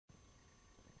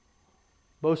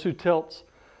BOSU tilts.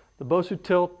 The BOSU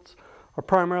tilts are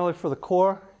primarily for the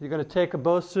core. You're going to take a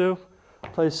BOSU,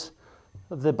 place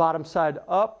the bottom side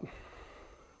up.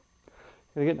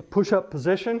 You're going to get in a push-up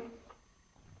position.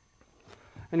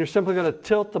 And you're simply going to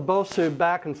tilt the BOSU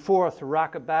back and forth,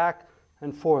 rock it back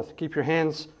and forth. Keep your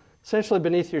hands essentially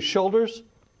beneath your shoulders.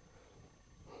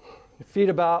 Your feet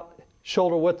about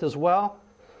shoulder width as well.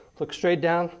 Look straight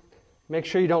down. Make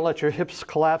sure you don't let your hips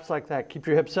collapse like that. Keep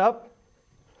your hips up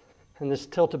and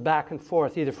just tilt it back and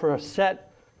forth, either for a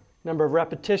set number of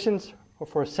repetitions or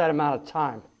for a set amount of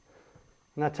time.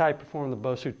 And that's how you perform the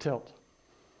BOSU tilt.